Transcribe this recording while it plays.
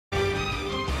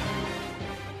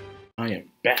I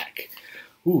am back.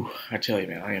 Ooh, I tell you,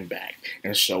 man, I am back.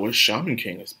 And so is Shaman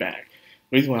King is back.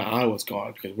 The reason why I was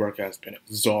gone because work has been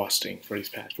exhausting for these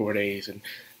past 4 days, and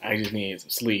I just needed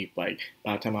some sleep. Like,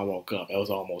 by the time I woke up, it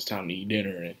was almost time to eat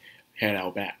dinner and head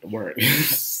out back to work.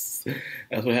 That's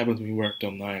what happens when you work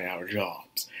them 9-hour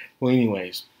jobs. Well,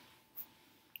 anyways,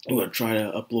 I'm gonna try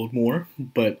to upload more,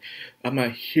 but I'm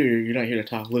not here. You're not here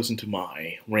to listen to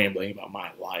my rambling about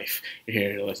my life. You're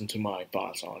here to listen to my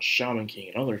thoughts on Shaman King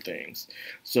and other things.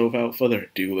 So, without further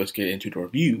ado, let's get into the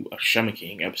review of Shaman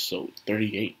King episode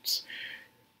 38.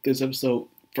 This episode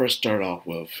first started off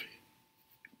with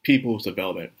people's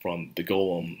development from the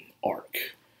Golem arc.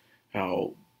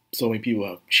 How so many people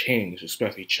have changed,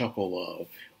 especially Chuckle,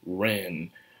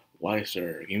 Ren,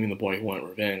 Weiser, even the boy who wanted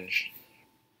revenge.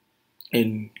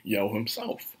 And Yo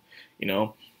himself,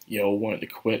 Yo wanted to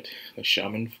quit the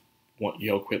Shaman.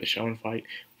 Yo quit the Shaman fight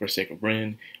for the sake of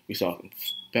Ren. We saw some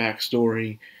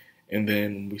backstory, and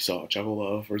then we saw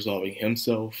Chuckle resolving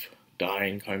himself,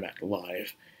 dying, coming back to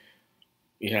life.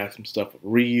 We had some stuff with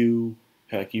Ryu,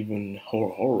 like even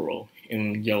Horo,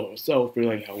 and Yo himself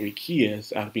realizing how weak he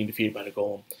is after being defeated by the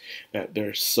Golem. That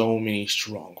there's so many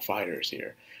strong fighters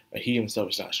here, but he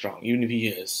himself is not strong, even if he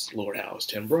is Lord Hao's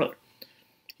 10th brother.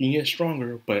 He gets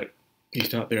stronger, but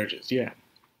he's not there just yet.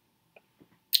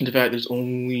 In fact, there's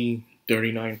only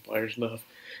 39 fighters left,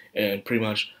 and pretty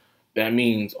much that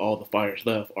means all the fighters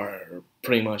left are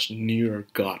pretty much near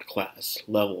God class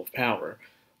level of power.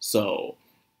 So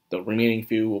the remaining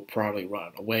few will probably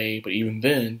run away, but even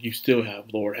then, you still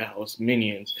have Lord Hao's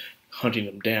minions hunting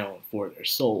them down for their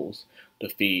souls to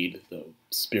feed the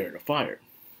spirit of fire.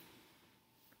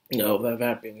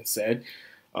 That being said,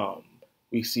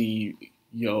 we see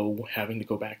Yo having to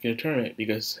go back in the tournament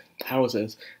because Hao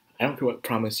says, I don't care what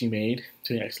promise you made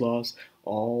to the X-Laws,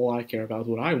 all I care about is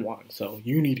what I want, so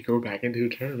you need to go back into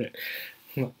the tournament.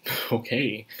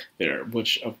 Okay, there,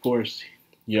 which of course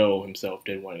Yo himself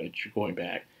did want to going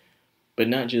back, but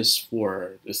not just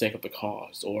for the sake of the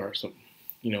cause or some,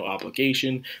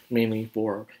 obligation, mainly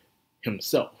for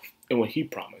himself and what he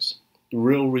promised. The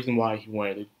real reason why he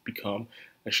wanted to become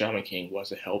a Shaman King was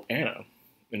to help Anna,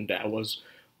 and that was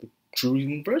true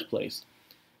in the first place.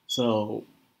 So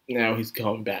now he's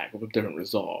coming back with a different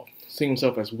resolve. Seeing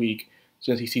himself as weak,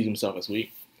 since he sees himself as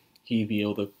weak, he'd be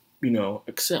able to,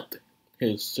 accept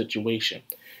his situation.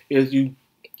 As you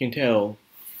can tell,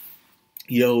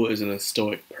 Yo isn't a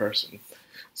stoic person.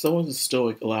 Someone's a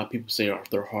stoic, a lot of people say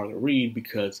they're hard to read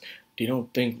because they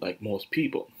don't think like most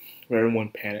people. Where everyone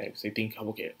panics, they think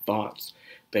complicated thoughts,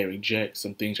 they reject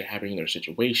some things that are happening in their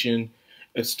situation.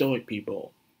 As stoic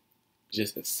people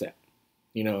just accept.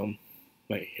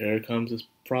 Like, here comes this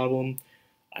problem,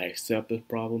 I accept this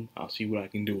problem, I'll see what I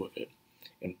can do with it.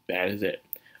 And that is it.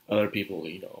 Other people,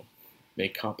 they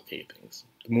complicate things.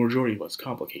 The majority of us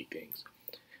complicate things.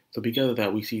 So because of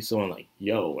that, we see someone like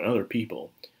Yo and other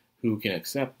people who can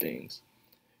accept things.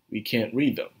 We can't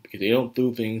read them because they don't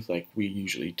do things like we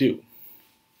usually do.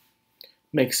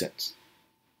 Makes sense.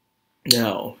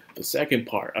 Now, the second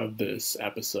part of this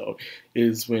episode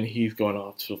is when he's going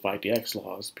off to fight the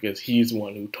X-Laws because he's the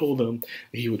one who told them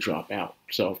that he would drop out.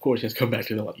 So, of course, he has to come back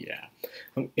to them like, yeah,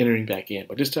 I'm entering back in.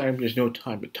 But this time, there's no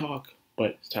time to talk,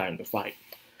 but it's time to fight.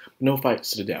 No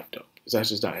fights to the death, though, because that's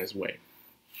just not his way.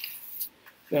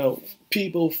 Now,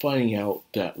 people finding out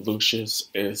that Luchist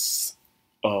is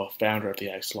a founder of the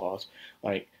X-Laws,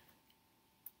 like,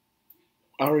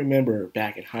 I remember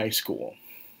back in high school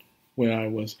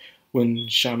when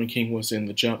Shaman King was in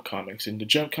the Jump comics, and the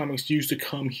Jump comics used to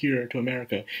come here to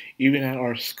America, even at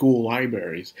our school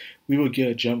libraries. We would get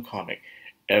a Jump comic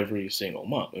every single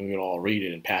month, and we would all read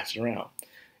it and pass it around.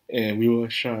 And we were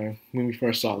shy when we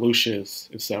first saw Lucius.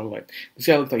 It's like, this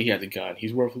guy looked like he had a gun.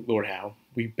 He's worked with Lord Hao.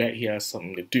 We bet he has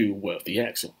something to do with the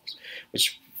X-Laws,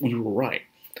 which we were right.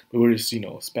 We were just,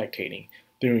 spectating,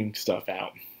 throwing stuff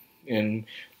out.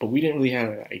 But we didn't really have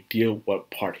an idea what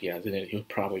part he has in it. He was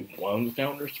probably one of the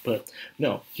founders, but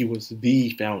no, he was the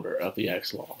founder of the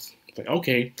X-Laws. It's like,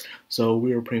 okay, so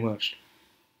we were pretty much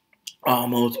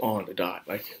almost on the dot,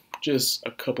 like just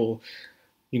a couple,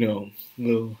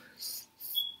 little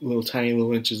tiny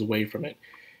little inches away from it.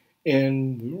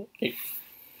 And we were right.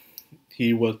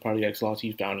 He was part of the X-Laws.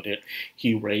 He founded it.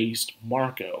 He raised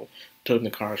Marco, took him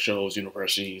to car shows,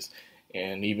 universities,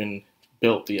 and even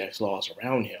built the X-Laws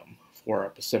around him for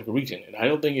a specific reason. And I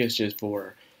don't think it's just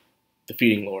for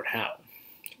defeating Lord Hao.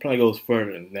 It probably goes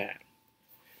further than that.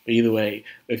 But either way,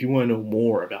 if you want to know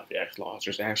more about the X-Laws,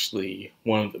 there's actually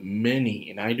one of the many,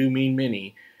 and I do mean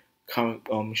many,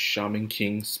 Shaman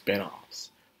King spinoffs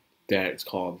that is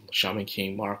called Shaman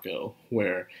King Marco,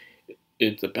 where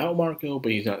it's about Marco,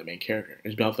 but he's not the main character.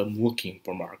 It's about them looking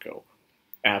for Marco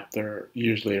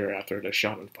years later after the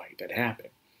Shaman fight that happened.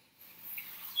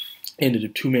 And the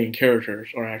two main characters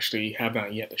have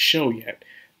not yet the show yet,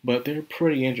 but they're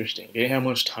pretty interesting. They didn't have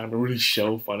much time to really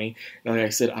show funny. And like I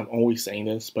said, I'm always saying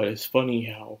this, but it's funny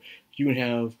how you can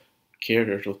have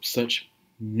characters with such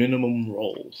minimum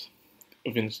roles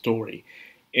within the story,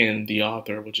 and the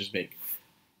author will just make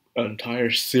an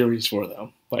entire series for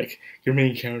them, like your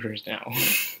main characters now.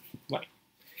 Like,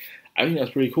 I think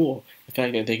that's pretty cool. The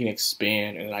fact that they can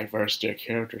expand and diverse their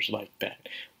characters like that.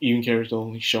 Even characters that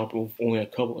only show up with only a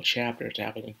couple of chapters to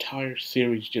have an entire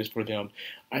series just for them.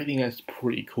 I think that's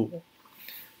pretty cool.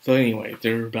 So anyway,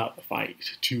 they're about to fight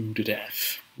to the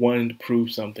death. One to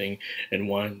prove something and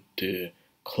one to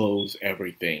close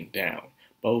everything down.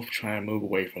 Both try and move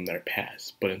away from their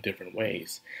past, but in different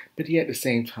ways. But yet at the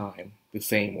same time, the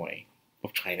same way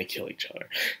of trying to kill each other.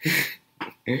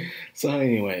 So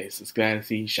anyways, it's glad to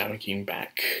see Shaman King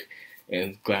back,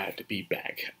 and glad to be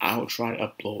back. I'll try to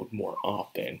upload more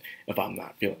often if I'm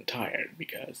not feeling tired,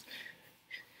 because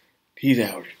he's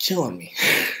out here killing me.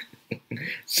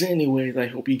 So anyways, I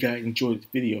hope you guys enjoyed this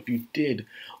video. If you did,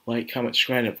 like, comment,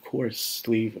 subscribe, and of course,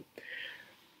 leave hit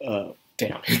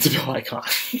the bell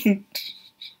icon.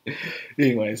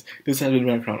 Anyways, this has been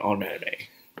Madcrownxox on Anime.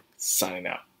 Signing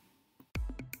out.